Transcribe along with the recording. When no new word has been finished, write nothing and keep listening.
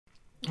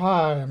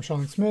Hi, I'm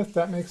Sean Smith.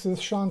 That makes this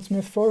Sean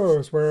Smith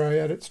Photos, where I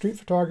edit street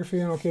photography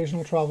and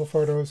occasional travel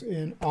photos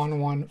in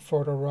On1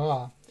 Photo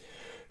Raw.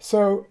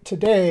 So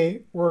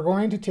today we're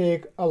going to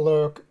take a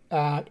look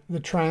at the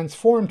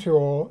transform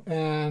tool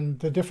and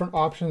the different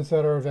options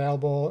that are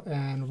available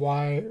and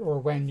why or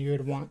when you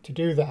would want to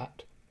do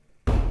that.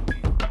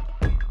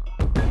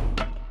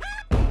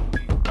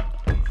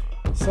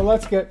 So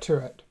let's get to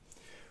it.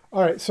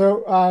 All right,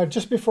 so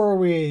just before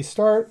we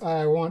start,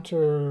 I want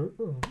to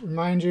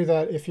remind you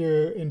that if you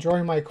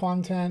enjoy my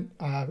content,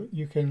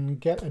 you can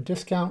get a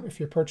discount if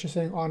you're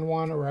purchasing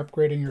On1 or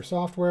upgrading your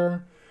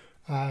software.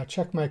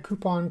 Check my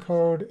coupon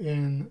code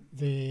in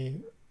the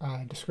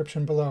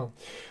description below.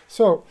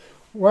 So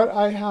what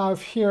I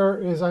have here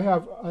is I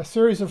have a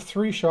series of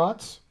 3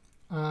 shots.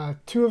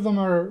 2 of them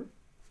are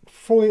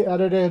fully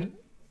edited.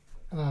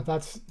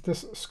 That's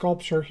this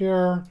sculpture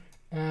here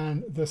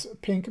and this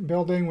pink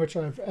building, which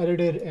I've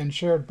edited and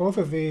shared both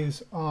of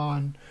these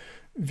on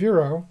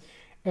Vero.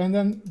 And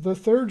then the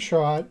 3rd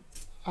shot,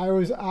 I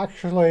was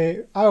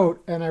actually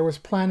out and I was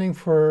planning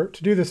to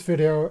do this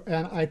video,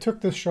 and I took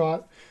this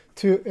shot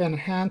to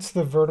enhance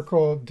the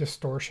vertical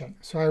distortion.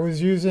 So I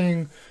was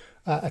using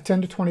a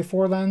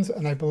 10-24 lens,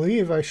 and I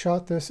believe I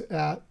shot this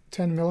at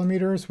 10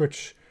 millimeters,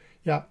 which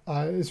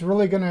is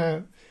really going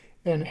to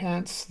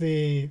enhance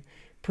the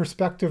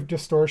perspective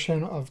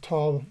distortion of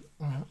tall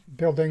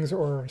buildings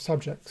or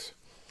subjects.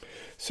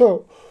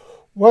 So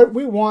what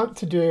we want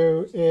to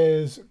do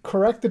is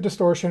correct the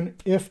distortion,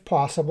 if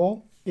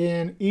possible,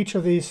 in each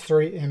of these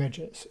 3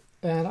 images.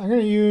 And I'm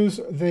going to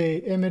use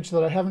the image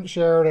that I haven't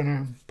shared, and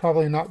I'm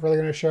probably not really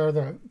going to share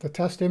the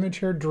test image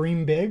here,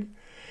 Dream Big.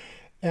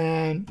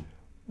 And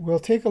we'll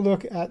take a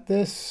look at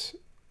this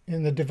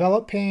in the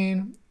develop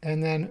pane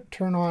and then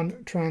turn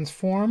on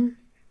transform.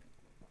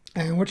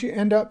 And what you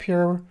end up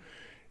here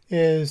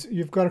is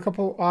you've got a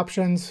couple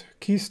options: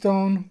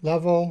 keystone,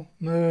 level,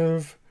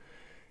 move,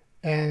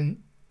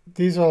 and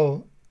these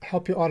will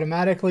help you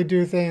automatically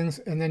do things.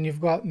 And then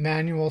you've got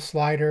manual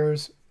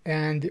sliders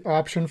and the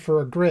option for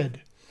a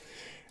grid.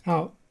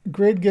 Now,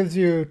 grid gives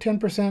you 10%,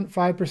 5%,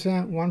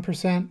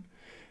 1%,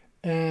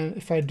 and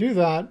if I do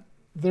that,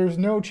 there's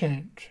no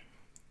change.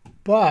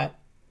 But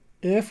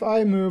if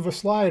I move a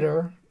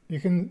slider, you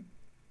can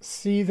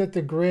see that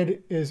the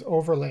grid is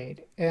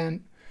overlaid,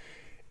 and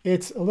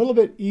it's a little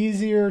bit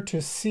easier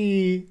to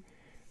see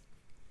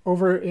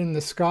over in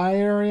the sky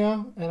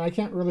area, and I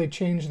can't really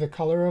change the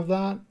color of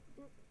that.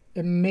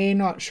 It may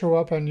not show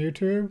up on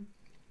YouTube,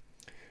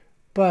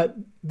 but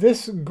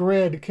this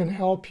grid can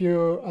help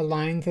you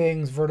align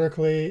things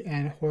vertically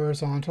and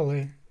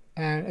horizontally.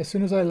 And as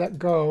soon as I let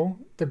go,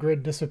 the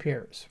grid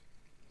disappears.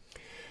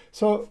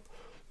 So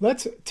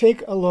let's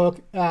take a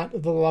look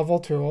at the level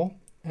tool.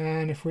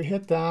 And if we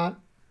hit that,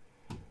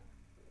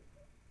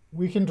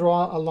 we can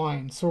draw a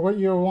line. So what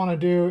you'll want to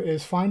do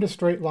is find a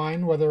straight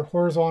line, whether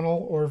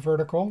horizontal or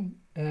vertical,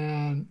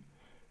 and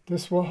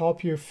this will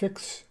help you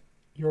fix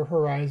your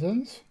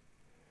horizons.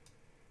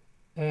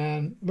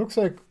 And looks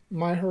like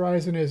my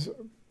horizon is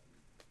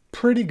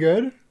pretty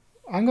good.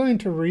 I'm going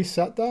to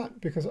reset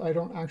that because I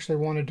don't actually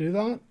want to do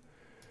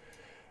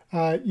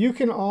that. You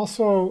can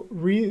also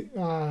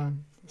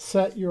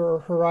set your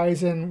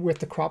horizon with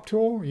the crop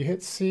tool. You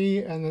hit C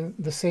and then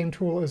the same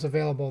tool is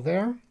available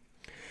there.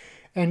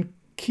 And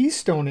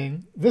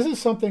keystoning, this is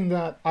something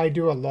that I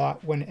do a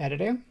lot when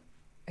editing.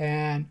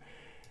 And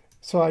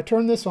so I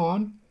turn this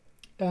on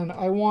and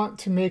I want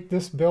to make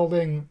this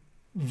building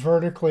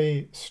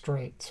vertically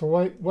straight. So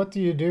what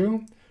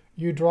do?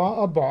 You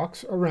draw a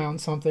box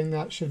around something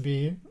that should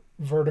be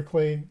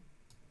vertically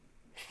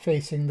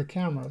facing the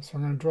camera. So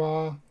I'm going to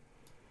draw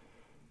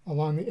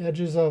along the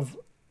edges of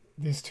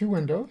these 2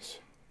 windows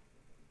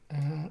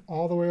and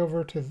all the way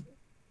over to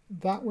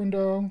that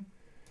window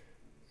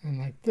and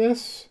like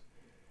this.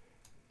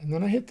 And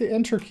then I hit the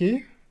enter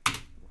key,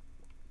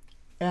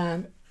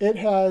 and it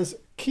has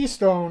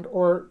keystoned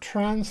or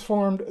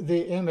transformed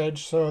the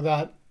image so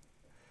that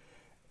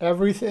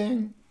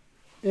everything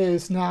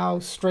is now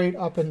straight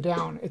up and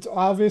down. It's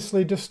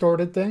obviously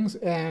distorted things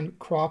and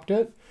cropped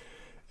it,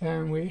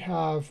 and we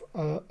have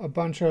a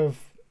bunch of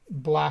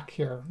black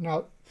here.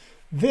 Now,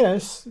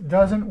 this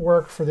doesn't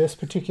work for this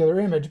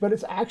particular image, but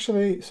it's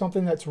actually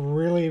something that's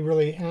really,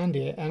 really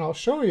handy, and I'll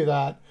show you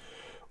that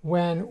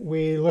when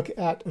we look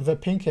at the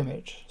pink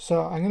image.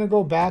 So I'm going to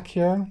go back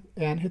here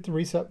and hit the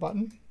reset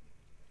button.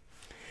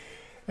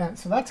 And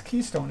so that's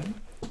keystoning.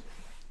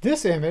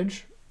 This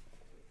image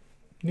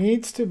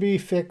needs to be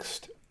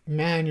fixed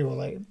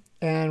manually,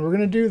 and we're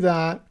going to do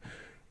that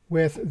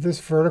with this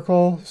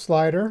vertical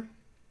slider.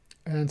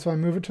 And so I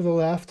move it to the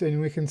left, and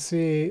we can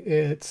see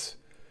it's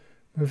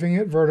moving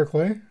it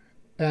vertically,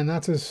 and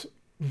that's as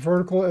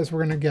vertical as we're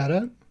going to get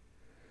it.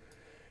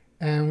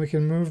 And we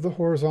can move the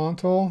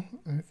horizontal.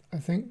 I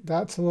think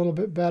that's a little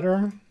bit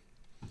better.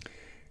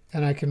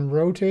 And I can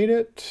rotate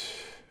it.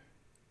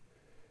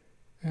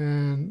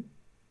 And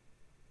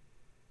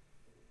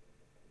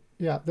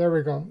yeah, there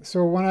we go.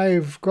 So when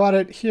I've got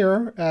it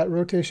here at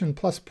rotation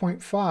plus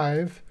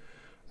 0.5,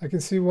 I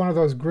can see one of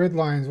those grid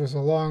lines was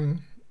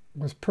along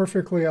was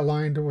perfectly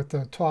aligned with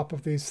the top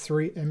of these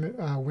three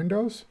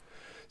windows.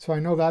 So I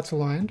know that's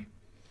aligned.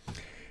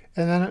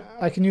 And then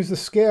I can use the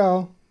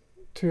scale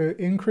to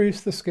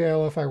increase the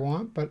scale if I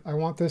want, but I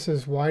want this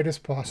as wide as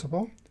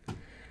possible.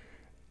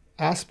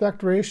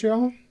 Aspect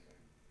ratio.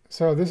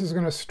 So this is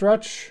going to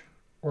stretch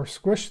or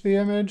squish the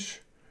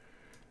image.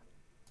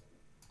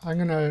 I'm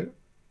going to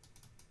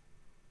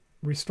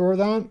restore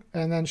that,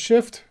 and then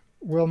shift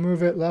will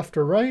move it left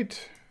or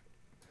right,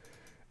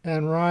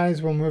 and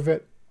rise will move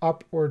it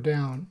up or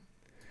down.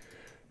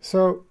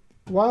 So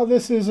while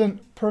this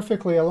isn't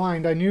perfectly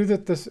aligned, I knew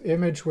that this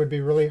image would be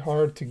really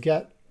hard to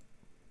get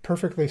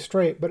perfectly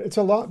straight, but it's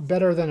a lot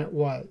better than it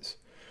was.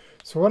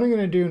 So what I'm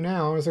going to do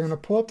now is I'm going to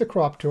pull up the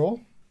crop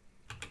tool,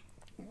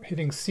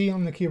 hitting C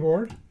on the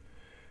keyboard,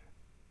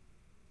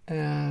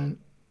 and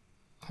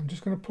I'm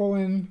just going to pull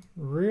in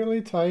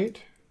really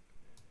tight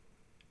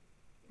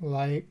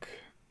like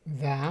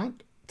that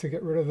to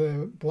get rid of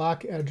the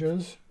black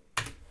edges,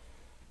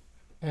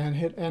 and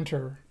hit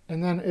enter.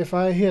 And then if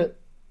I hit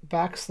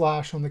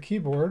backslash on the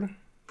keyboard,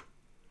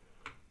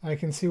 I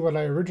can see what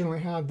I originally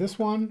had, this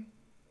one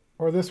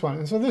or this one.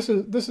 And so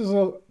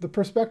the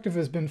perspective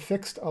has been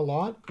fixed a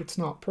lot. It's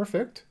not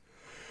perfect,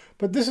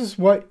 but this is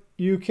what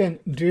you can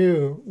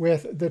do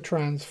with the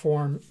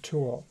transform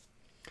tool.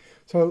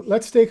 So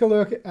let's take a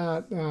look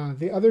at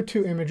the other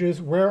two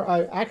images where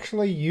I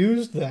actually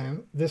used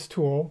this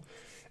tool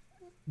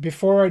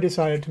before I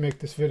decided to make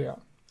this video.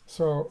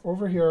 So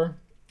over here,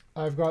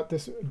 I've got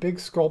this big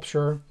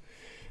sculpture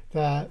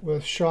that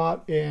was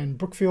shot in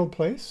Brookfield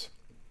Place,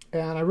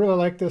 and I really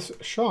like this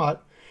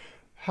shot.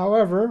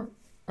 However,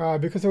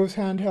 because it was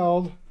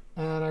handheld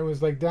and I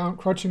was like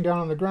crouching down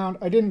on the ground,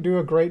 I didn't do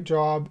a great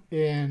job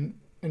in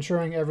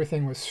ensuring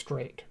everything was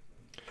straight.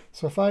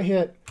 So if I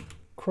hit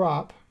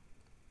crop,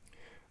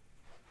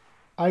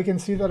 I can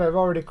see that I've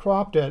already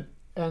cropped it,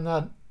 and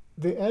that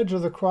the edge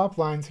of the crop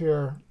lines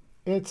here,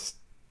 it's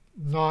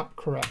not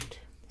correct.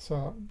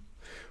 So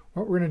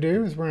what we're going to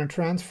do is we're going to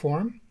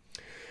transform.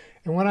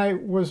 And when I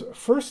was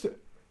first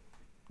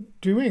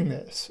doing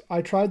this,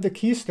 I tried the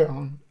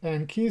keystone,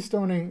 and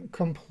keystoning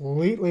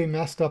completely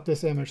messed up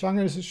this image. So I'm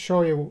going to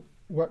show you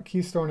what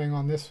keystoning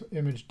on this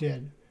image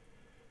did.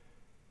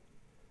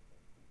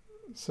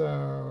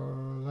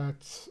 So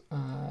let's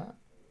go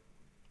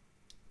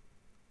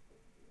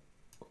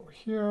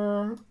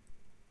here,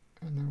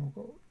 and then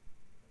we'll go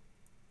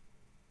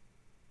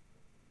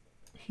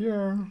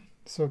here.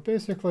 So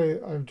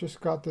basically, I've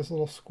just got this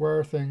little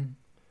square thing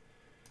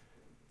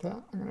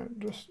that I'm going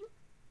to just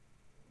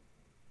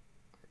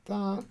like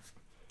that.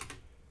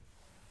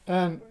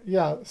 And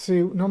yeah,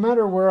 see, no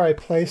matter where I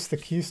place the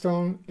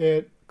keystone,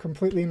 it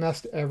completely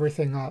messed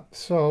everything up.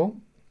 So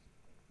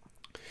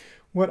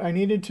what I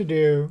needed to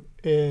do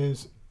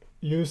is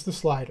use the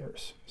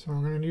sliders. So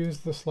I'm going to use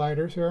the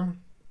sliders here.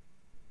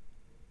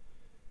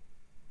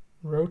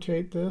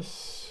 Rotate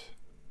this,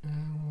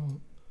 and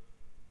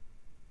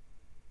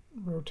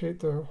we'll rotate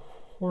the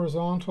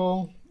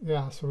horizontal.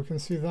 Yeah, so we can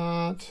see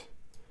that.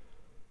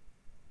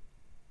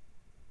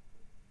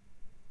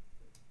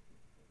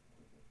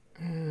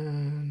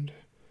 And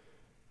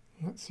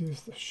let's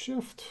use the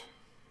shift.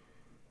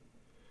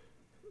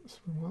 So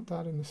we want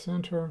that in the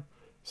center.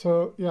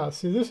 So yeah,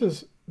 see, this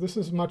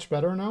is much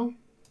better now.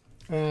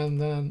 And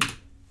then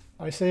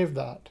I saved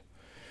that.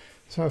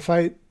 So if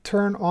I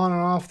turn on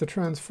and off the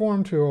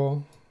transform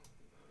tool,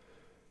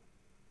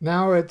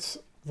 now it's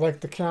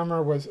like the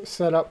camera was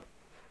set up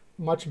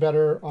much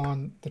better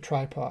on the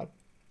tripod.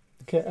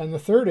 Okay, and the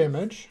third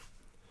image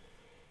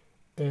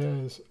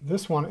is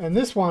this one. And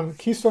this one,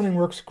 keystoning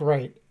works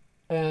great.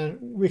 And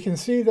we can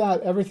see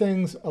that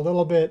everything's a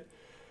little bit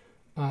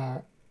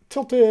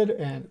tilted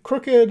and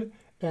crooked.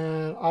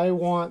 And I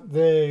want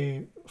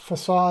the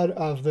facade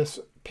of this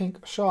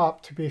pink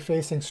shop to be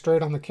facing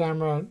straight on the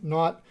camera,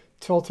 not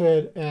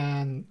tilted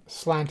and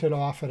slanted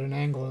off at an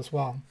angle as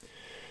well.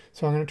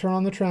 So I'm going to turn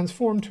on the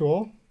transform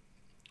tool,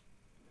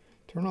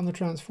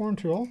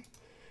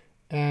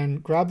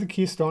 and grab the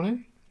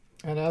keystoning.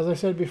 And as I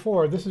said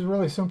before, this is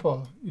really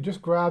simple. You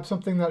just grab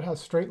something that has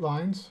straight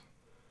lines.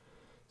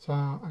 So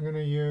I'm going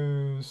to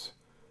use,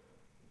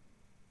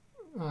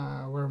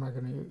 where am I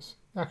going to use?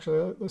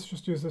 Actually, let's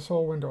just use this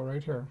whole window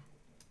right here.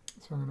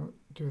 So I'm going to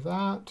do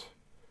that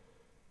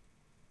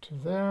to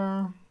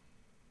there.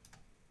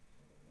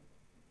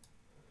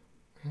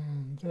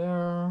 And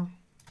there,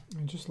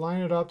 and just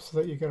line it up so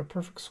that you get a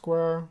perfect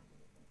square.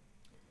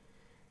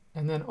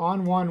 And then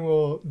On1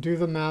 will do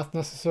the math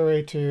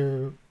necessary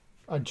to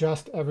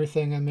adjust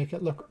everything and make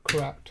it look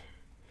correct.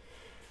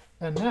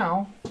 And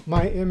now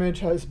my image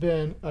has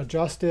been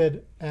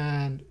adjusted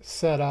and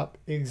set up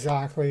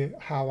exactly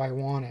how I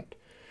want it.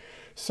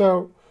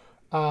 So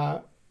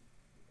that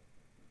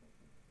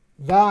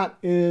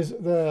is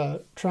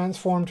the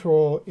transform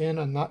tool in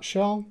a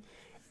nutshell.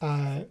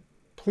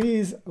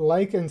 Please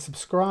like and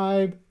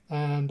subscribe,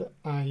 and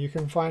you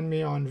can find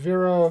me on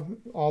Vero.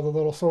 All the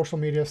little social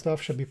media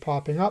stuff should be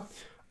popping up.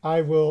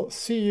 I will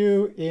see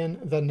you in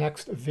the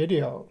next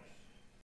video.